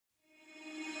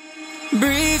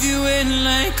breathe you in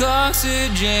like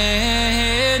oxygen.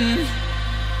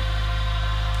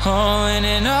 Oh, in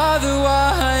an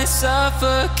otherwise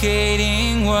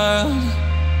suffocating world,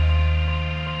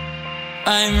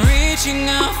 I'm reaching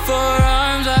out for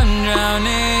arms, I'm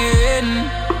drowning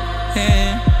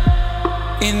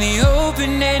in the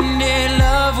open-ended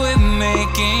love we're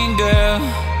making, girl.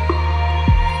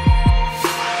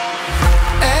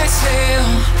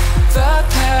 Exhale the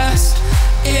past,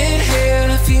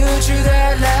 inhale a future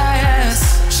that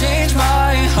lasts. Change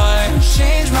my heart,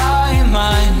 change my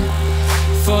mind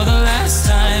for the last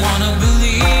time. Wanna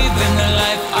believe in the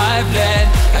life I've led.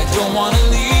 I don't wanna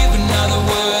leave another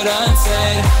word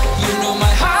unsaid. You know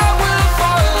my heart will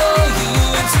follow you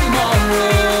in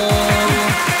tomorrow.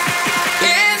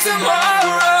 In tomorrow.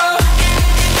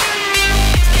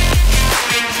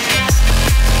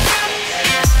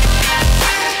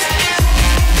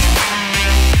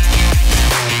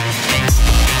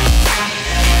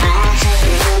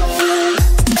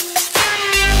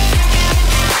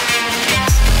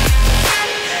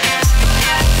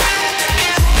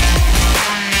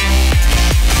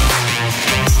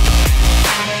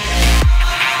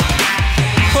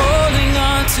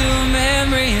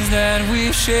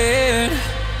 Shared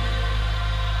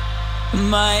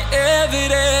my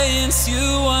evidence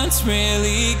you once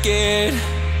really cared.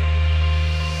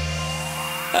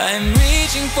 I'm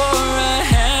reaching for a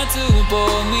hand to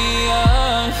pull me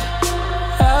up,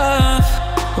 up,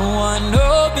 one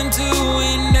open to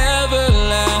an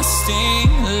everlasting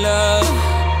love.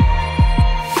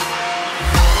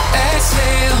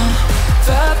 Exhale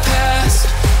the past,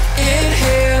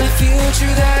 inhale a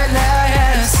future that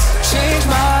lasts. Change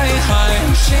my heart,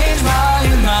 change my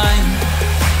mind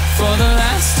for the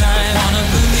last time. Wanna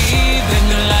believe in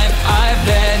the life I've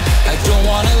led. I don't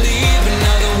wanna leave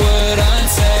another word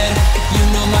unsaid. You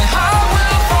know my heart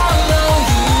will follow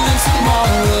you in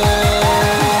tomorrow.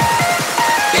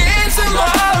 In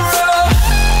tomorrow.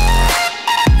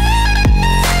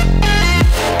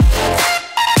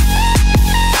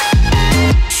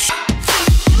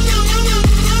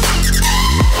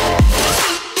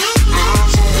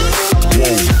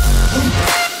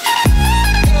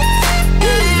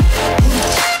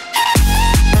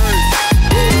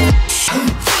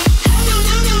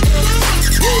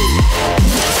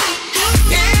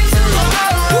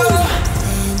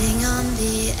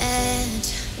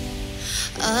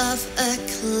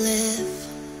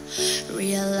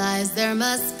 There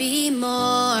must be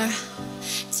more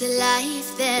to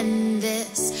life than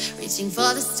this. Reaching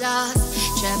for the stars,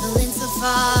 traveling so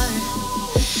far,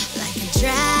 like a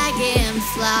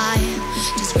dragonfly.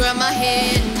 Just grab my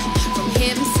hand from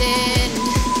heaven sent.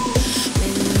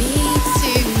 With me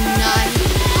tonight,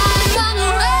 I run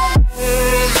away.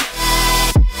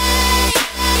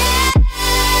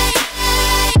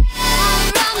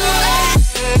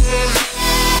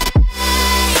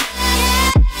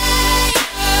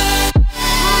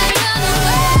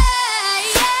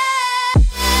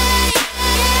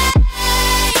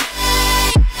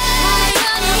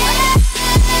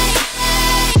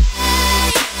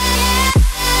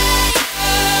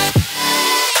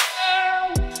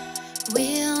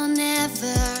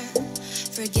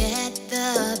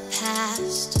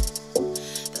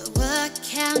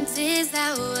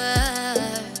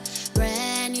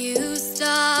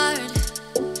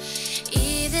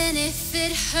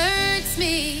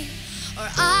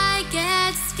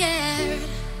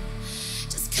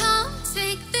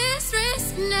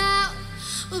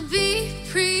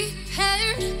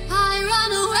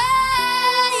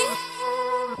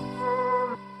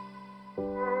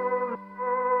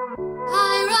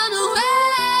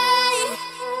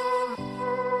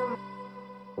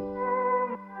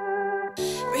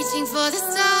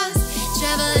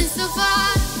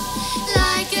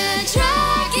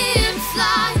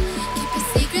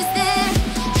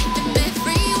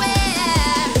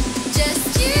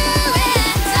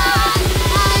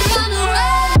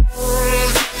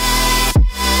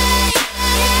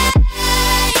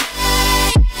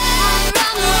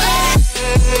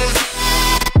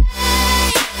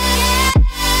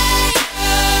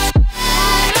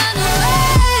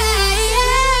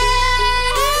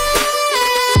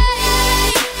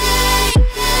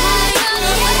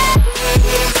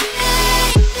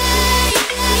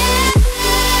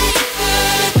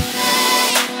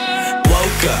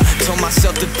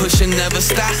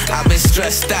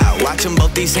 watching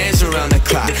both these hands around the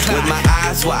clock. With my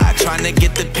eyes wide, trying to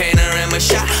get the panorama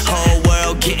shot. Whole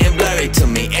world getting blurry to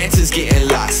me, answers getting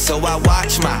lost. So I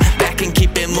watch my back and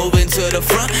keep it moving to the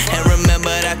front. And remember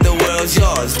that the world's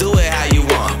yours, do it how you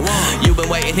want. You've been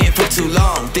waiting here for too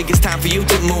long, think it's time for you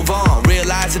to move on.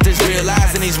 Realize that there's real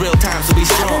lies in these real times to be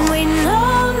strong. I've been waiting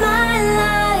all my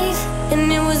life,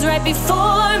 and it was right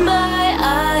before my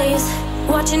eyes.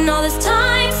 Watching all this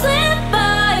time slip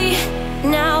by,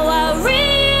 now I realize.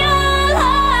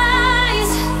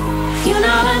 You know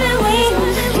I've been waiting,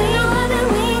 you know I've been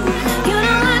waiting, you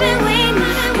know I've been waiting,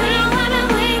 you know I've been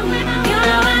waiting, you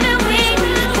know I've been waiting,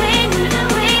 waiting.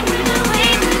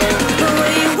 But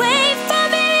will you wait for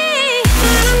me?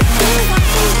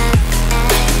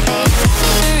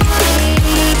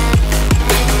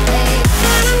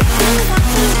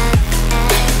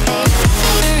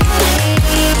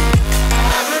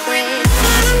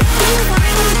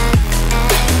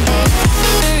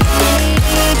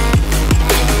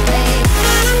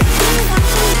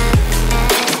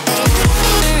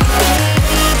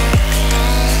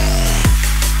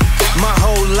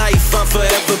 I'm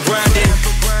forever grinding,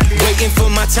 waiting for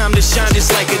my time to shine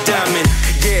just like a diamond.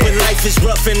 When life is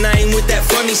rough and I ain't with that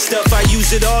funny stuff, I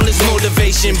use it all as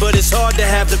motivation, but it's hard to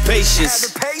have the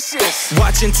patience.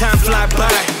 Watching time fly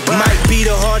by might be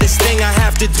the hardest thing I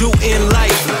have to do in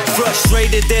life.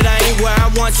 Frustrated that I ain't where I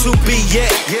want to be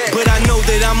yet, but I know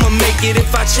that I'ma make it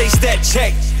if I chase that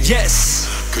check. Yes.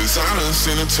 Cause I done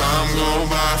seen the time go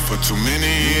by for too many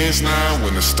years now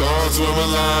when the stars were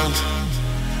aligned.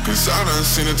 Cause I done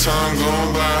seen the time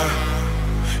go by.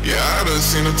 Yeah, I done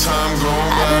seen the time go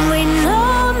by. I've been waiting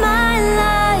all my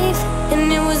life,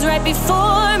 and it was right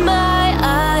before my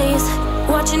eyes.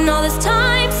 Watching all this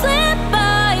time